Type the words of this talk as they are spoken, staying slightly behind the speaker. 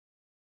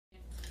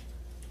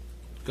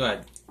Go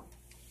ahead.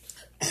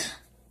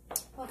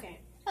 Okay.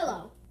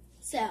 Hello.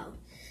 So,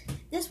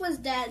 this was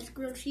Dad's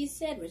grilled cheese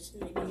sandwich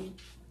that I made.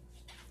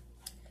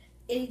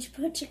 And he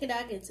put chicken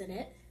nuggets in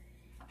it.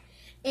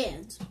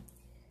 And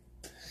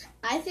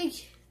I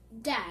think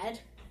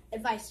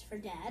advice for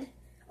Dad,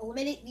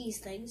 eliminate these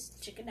things,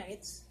 chicken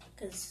nuggets,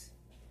 because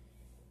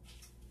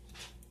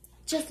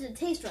it just didn't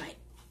taste right.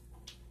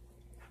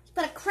 He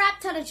put a crap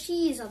ton of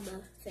cheese on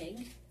the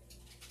thing.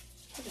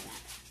 Look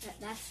at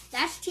that.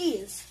 That's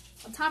cheese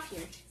on top here.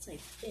 It's like,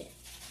 eh.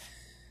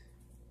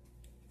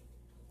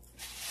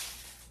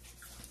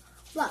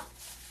 Look.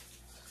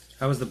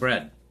 How was the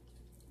bread?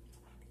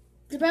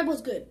 The bread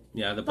was good.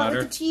 Yeah, the but butter.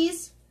 With the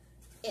cheese,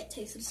 it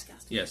tasted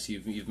disgusting. Yes,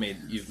 you've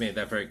made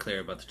that very clear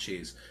about the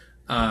cheese.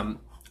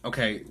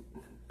 Okay.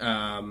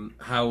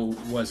 How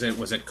was it?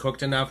 Was it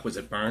cooked enough? Was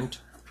it burnt?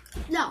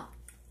 No.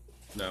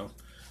 No.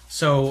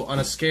 So on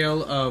a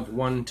scale of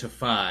 1 to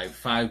 5,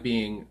 5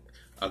 being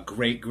a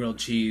great grilled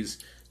cheese,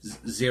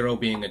 0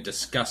 being a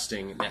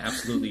disgusting, an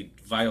absolutely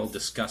vile,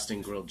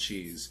 disgusting grilled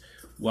cheese,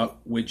 what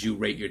would you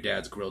rate your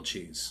dad's grilled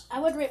cheese? I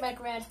would rate my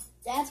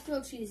dad's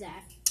grilled cheese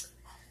at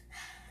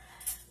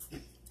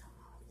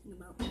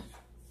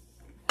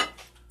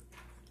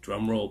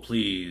Drum roll,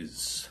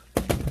 please.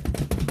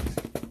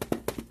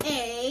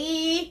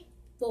 a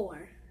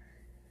 4.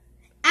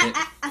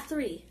 A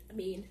 3. I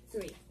mean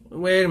 3.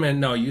 Wait a minute.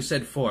 No, you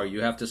said 4.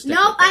 You have to stick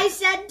Nope, with that. I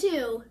said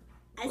 2.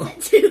 I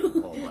said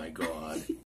 2. Oh my God.